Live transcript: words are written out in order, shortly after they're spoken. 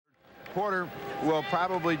Porter will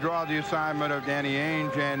probably draw the assignment of Danny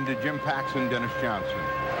Ainge and Jim Paxson, Dennis Johnson.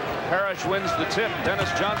 Parrish wins the tip. Dennis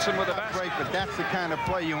Johnson with a basket. Great, but that's the kind of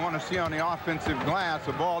play you want to see on the offensive glass.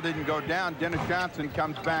 The ball didn't go down. Dennis Johnson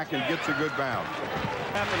comes back and gets a good bounce.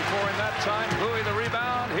 Happened for in that time. Bowie the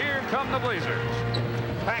rebound. Here come the Blazers.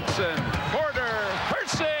 Paxson, Porter,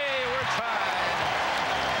 Percy. We're tied.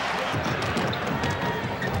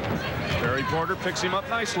 Barry Porter picks him up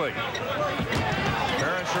nicely.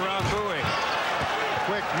 Parrish around Bowie.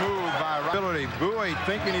 Quick move by ability. Bowie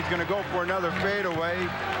thinking he's going to go for another fadeaway.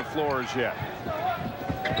 The floors yet.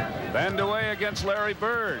 Bend away against Larry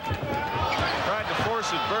Bird. Tried to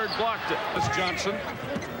force it. Bird blocked it. That's Johnson.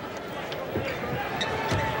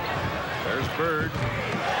 There's Bird.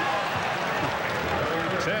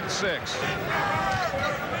 10-6.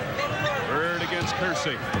 Bird against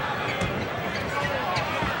Kersey. Oh,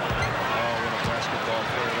 what a basketball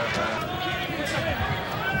player that time.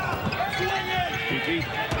 Kiki.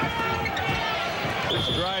 Let's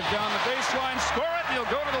drive down the baseline, score it, and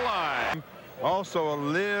he'll go to the line. Also a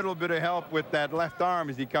little bit of help with that left arm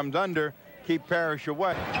as he comes under. Keep Parrish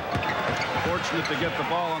away. Fortunate to get the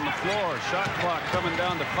ball on the floor. Shot clock coming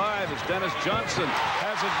down to 5 as Dennis Johnson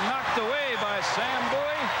has it knocked away by Sam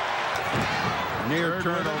Bowie. Near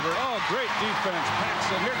turnover. Oh, great defense.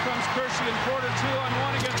 Paxson. Here comes Kersey and Porter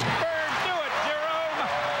 2-on-1 against Bird. Do it, Jerome.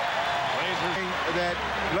 That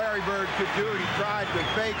Larry Bird could do it. He tried to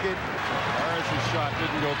fake it. Parrish's shot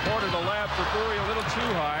didn't go. Porter the lab for Bowie a little too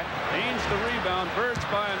high. Ainge the rebound. Bird's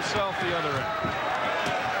by himself the other end.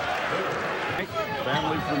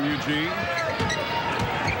 Family from Eugene.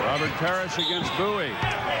 Robert Parrish against Bowie.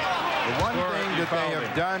 The one thing that they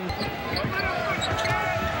have done.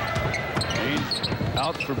 Ainge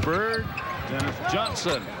out for Bird. Dennis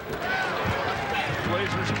Johnson.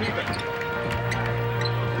 Blazers keep it.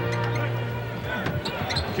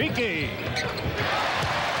 Kiki.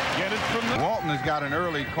 Get it from the... Walton has got an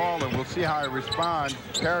early call, and we'll see how he responds.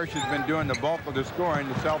 Parrish has been doing the bulk of the scoring.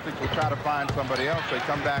 The Celtics will try to find somebody else. They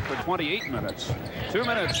come back with 28 minutes. 2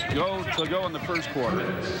 minutes to go in the first quarter.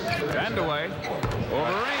 And away.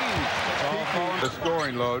 Over range. the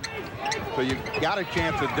scoring load. So you've got a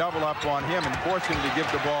chance to double up on him and force him to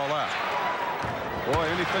give the ball up. Boy,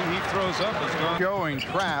 anything he throws up is gone. Showing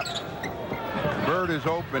trap. Bird is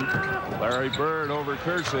open. Larry Bird over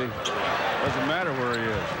Kersey. Doesn't matter where he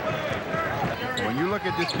is. When you look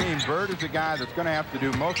at this team, Bird is the guy that's going to have to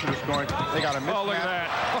do most of the scoring. They got a mismatch. Oh, look at that.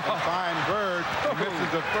 And find Bird. He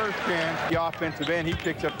misses the first chance. The offensive end, he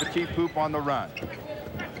picks up the cheap hoop on the run.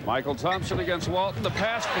 Michael Thompson against Walton. The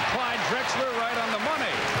pass for Clyde Drexler right on the money.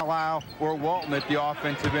 Allow for Walton at the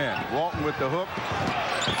offensive end. Walton with the hook.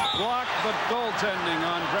 Blocked, but goaltending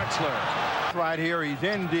on Drexler. Right here, he's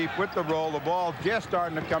in deep with the roll. The ball just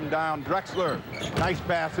starting to come down. Drexler, nice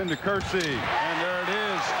pass into Kersey. And there it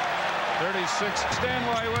is. 36. Stand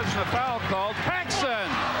why wasn't a foul called. Paxson.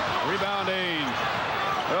 Rebound Ainge.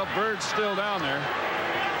 Well, Bird's still down there.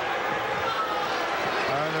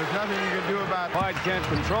 There's nothing you can do about it. Clyde can't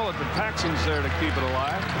control it, but Paxson's there to keep it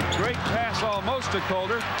alive. Great pass almost to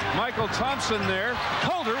Calder. Michael Thompson there.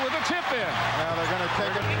 Calder with a tip in. Now they're going to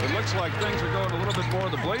take it. It looks like things are going a little bit more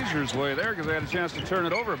the Blazers' way there because they had a chance to turn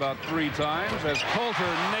it over about 3 times as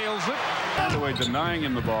Calder nails it. By the way, denying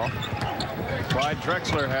him the ball. Clyde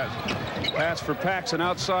Drexler has pass for Paxson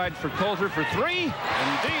outside for Calder for 3.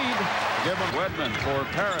 Indeed. Give him Wedman for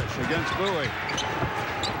Parrish against Bowie.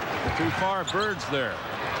 Too far, Bird's there.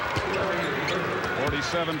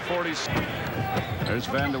 47-46. There's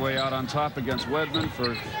Vandeweghe out on top against Wedman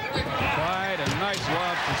for Clyde. A nice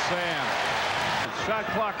lob for Sam. The shot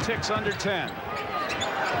clock ticks under 10.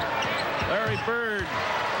 Larry Bird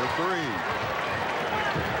for 3.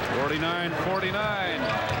 49-49.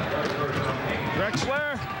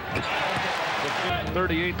 Drexler.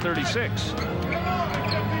 38-36.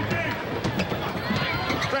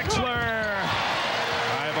 Drexler.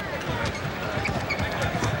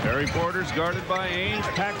 Barry Porter's guarded by Ainge.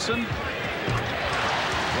 Paxson.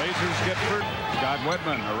 Blazers get Bird. Scott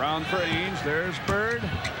Wedman around for Ainge. There's Bird.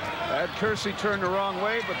 Had Kersey turned the wrong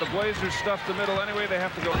way, but the Blazers stuffed the middle anyway. They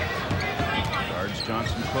have to go. Guards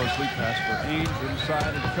Johnson closely. Pass for Ainge.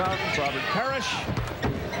 Inside it comes. Robert Parrish.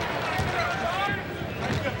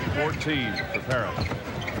 14 for Parrish.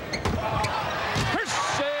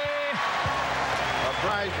 Kersey.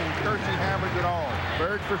 Bryce and Kersey hammers it all.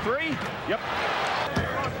 Bird for 3. Yep.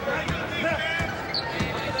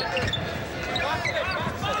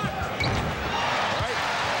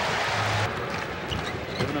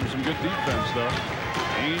 Giving them some good defense, though.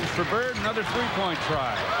 Ainge for Bird, another 3-point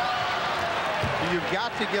try. You've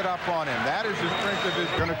got to get up on him. That is the strength of his.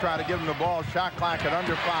 Going to try to give him the ball. Shot clock at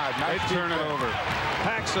under 5. Nice they turn it over.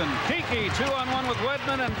 Paxson, Kiki, 2-on-1 with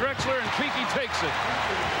Wedman and Drexler, and Kiki takes it.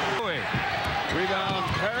 Rebound,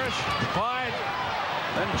 Parrish, Clyde,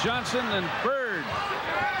 then Johnson and Bird.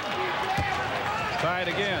 Tied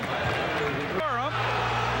again.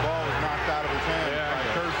 Ball was knocked out of his hand by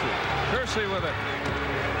Kersey. Kersey with it.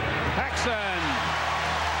 Paxson.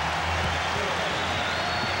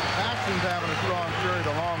 Paxson's having a strong period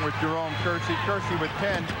along with Jerome Kersey. Kersey with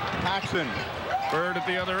 10. Paxson. Bird at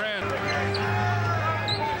the other end.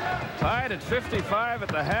 Tied at 55 at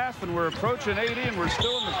the half, and we're approaching 80, and we're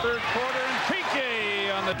still in the third quarter. And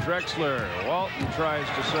PK on the Drexler. Walton tries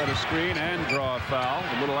to set a screen and draw a foul.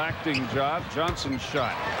 A little acting job. Johnson's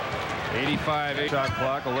shot. 85 shot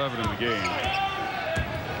clock, 11 in the game.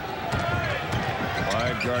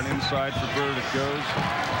 Wide guard inside for Bird. It goes.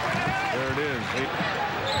 There it is.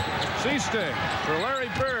 C-stick for Larry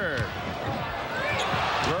Bird.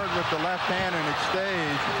 Bird with the left hand, and it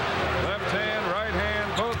stays. Left hand, right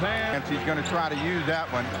hand, both hands. He's going to try to use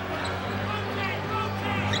that one.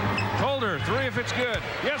 Holder, 3 if it's good.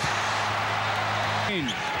 Yes.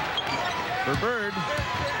 For Bird.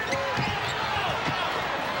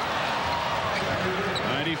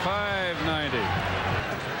 95-90.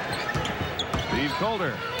 Steve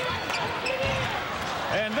Calder.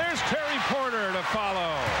 And there's Terry Porter to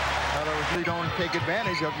follow. In other words, you don't take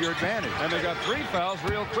advantage of your advantage. And they got 3 fouls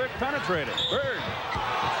real quick. Penetrated. Bird.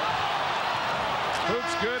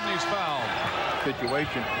 Hoop's good, and he's fouled.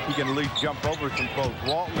 Situation, he can at least jump over some folks.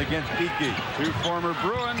 Walton against Kiki. 2 former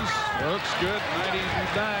Bruins. Hook's good,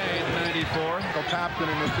 99-94. So Thompson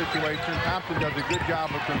in this situation. Thompson does a good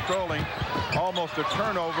job of controlling. Almost a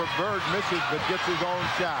turnover. Bird misses, but gets his own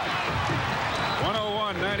shot.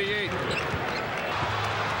 101-98.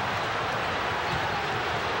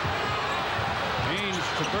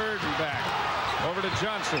 To Bird and back. Over to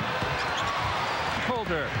Johnson.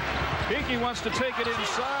 Coulter. Kiki wants to take it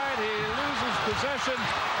inside. He loses possession.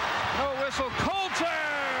 No whistle. Coulter!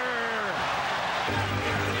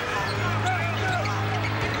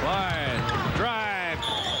 Clyde. Drive.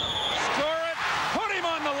 Score it. Put him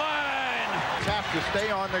on the line. Have to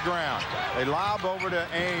stay on the ground. They lob over to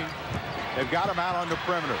Ames. They've got him out on the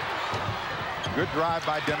perimeter. Good drive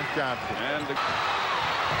by Dennis Johnson. And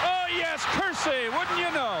yes, Kersey, wouldn't you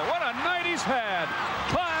know? What a night he's had.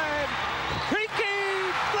 Clyde, Kiki,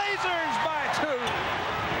 Blazers by 2.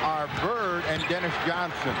 Are Bird and Dennis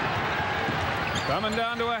Johnson. Coming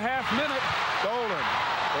down to a half minute. Stolen.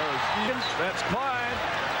 That's Clyde.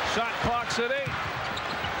 Shot clock's at 8.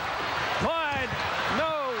 Clyde,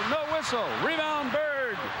 no whistle. Rebound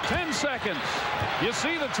Bird. 10 seconds. You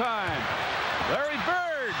see the time. Larry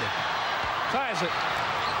Bird ties it.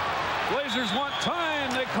 Blazers want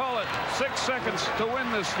time, they call it. 6 seconds to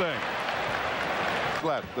win this thing.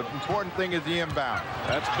 Left. The important thing is the inbound.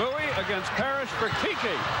 That's Bowie against Parrish for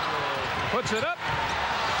Kiki. Puts it up.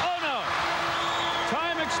 Oh, no.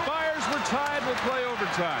 Time expires. We're tied. We'll play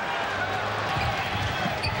overtime.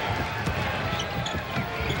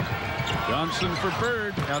 Johnson for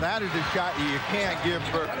Bird. Now that is a shot you can't give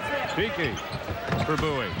Bird. Kiki for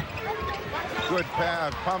Bowie. Good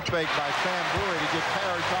pass, pump fake by Sam Bowie to get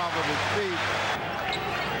Parrish off of his feet.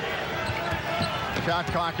 Shot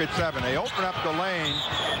clock at 7. They open up the lane.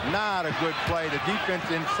 Not a good play. The defense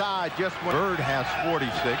inside just when Bird has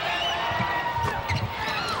 46.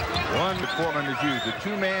 One that Portland has used. The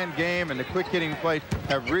 2-man game and the quick hitting plays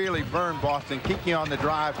have really burned Boston. Kiki on the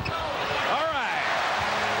drive. All right.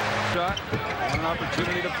 Shot. An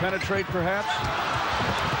opportunity to penetrate perhaps.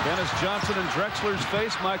 Dennis Johnson in Drexler's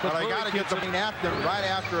face. Michael Well, they got to get something after right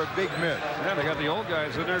after a big miss. Yeah, they got the old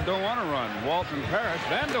guys in there don't want to run. Walton, Parrish,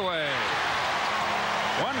 Vandaway.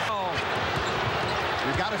 1 foul.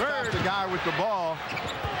 You got to stop the guy with the ball.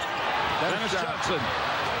 Dennis Johnson.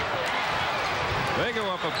 They go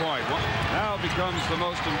up a point. Now becomes the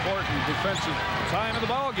most important defensive time of the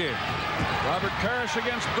ball game. Robert Parrish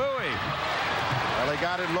against Bowie. Well, they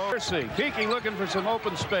got it low. Kiki looking for some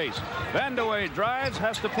open space. Vandaway drives,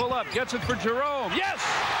 has to pull up, gets it for Jerome. Yes!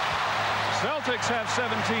 Celtics have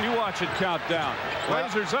 17. You watch it count down.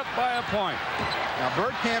 Blazers up by a point. Now,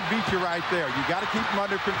 Bird can't beat you right there. You got to keep them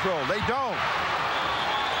under control. They don't.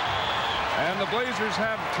 And the Blazers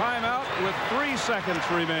have timeout with 3 seconds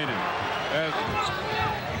remaining.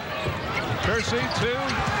 Kersey, 2, 1.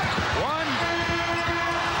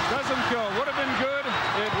 Doesn't go. Would have been good.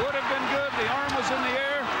 It would have been good. The arm was in the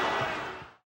air.